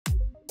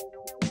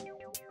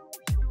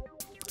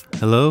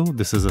Hello,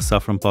 this is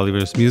Asaf from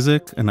Polyverse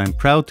Music, and I'm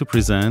proud to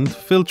present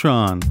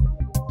Filtron.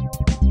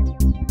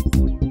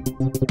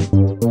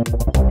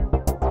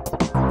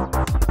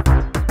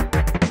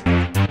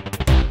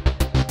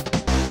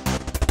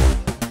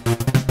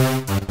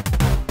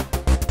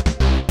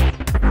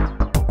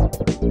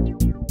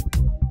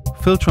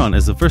 Filtron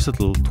is a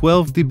versatile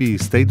 12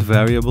 dB state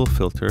variable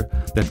filter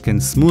that can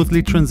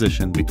smoothly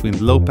transition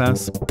between low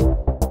pass,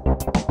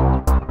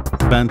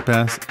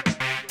 bandpass,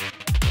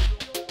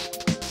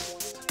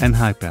 and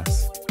high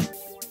pass.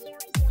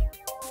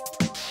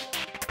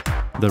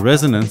 The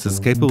resonance is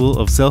capable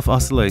of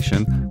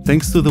self-oscillation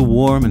thanks to the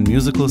warm and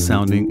musical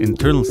sounding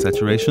internal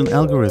saturation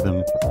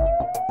algorithm.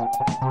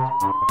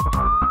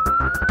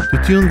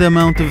 To tune the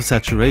amount of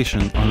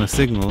saturation on a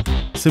signal,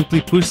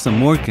 simply push some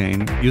more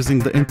gain using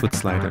the input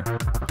slider.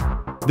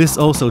 This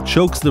also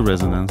chokes the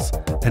resonance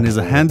and is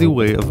a handy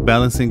way of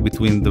balancing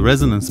between the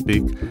resonance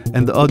peak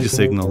and the audio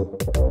signal.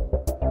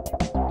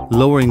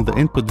 Lowering the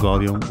input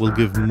volume will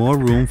give more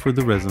room for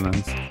the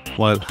resonance,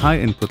 while high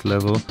input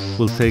level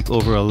will take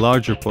over a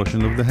larger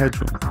portion of the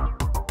headroom.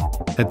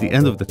 At the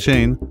end of the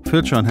chain,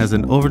 Filtron has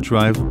an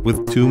overdrive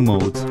with two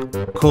modes,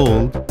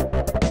 cold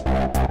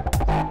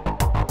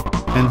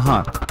and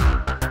hot.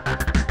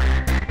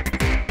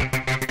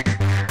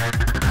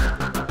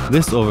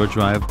 This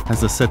overdrive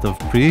has a set of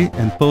pre-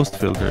 and post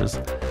filters,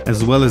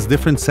 as well as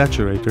different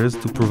saturators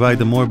to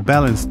provide a more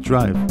balanced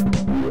drive.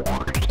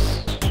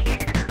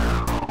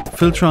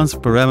 Filtron's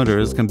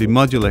parameters can be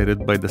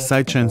modulated by the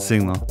sidechain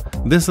signal.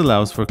 This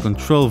allows for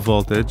control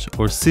voltage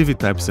or CV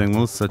type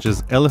signals such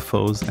as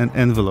LFOs and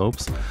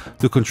envelopes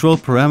to control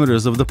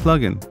parameters of the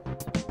plugin.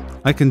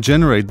 I can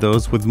generate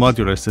those with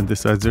modular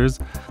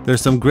synthesizers. There's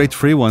some great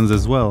free ones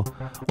as well.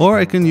 Or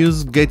I can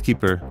use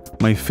Gatekeeper,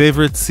 my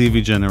favorite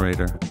CV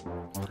generator.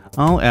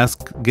 I'll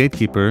ask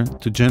Gatekeeper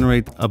to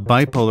generate a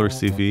bipolar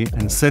CV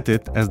and set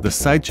it as the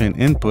sidechain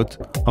input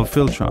of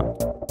Filtron.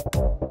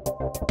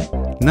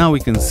 Now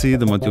we can see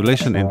the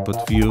modulation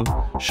input view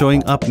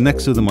showing up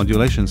next to the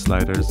modulation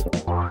sliders.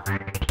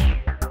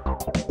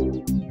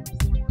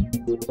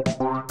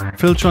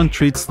 Filtron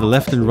treats the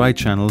left and right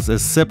channels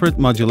as separate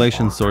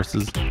modulation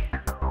sources.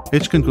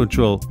 Each can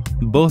control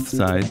both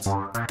sides,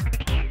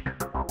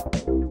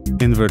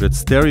 inverted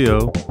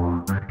stereo,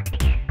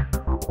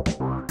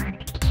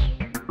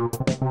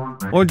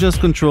 or just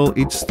control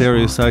each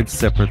stereo side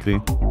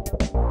separately.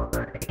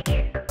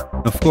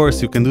 Of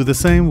course, you can do the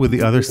same with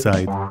the other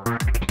side.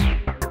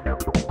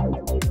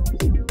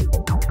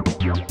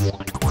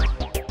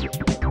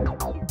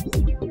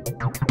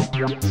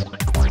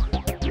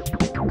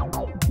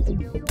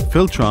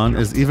 Filtron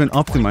is even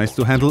optimized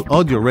to handle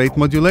audio rate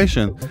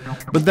modulation,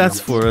 but that's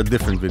for a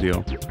different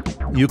video.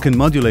 You can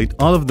modulate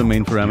all of the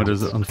main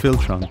parameters on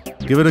Filtron.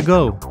 Give it a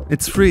go,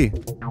 it's free.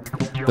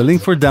 The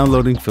link for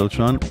downloading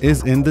Filtron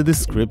is in the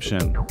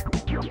description.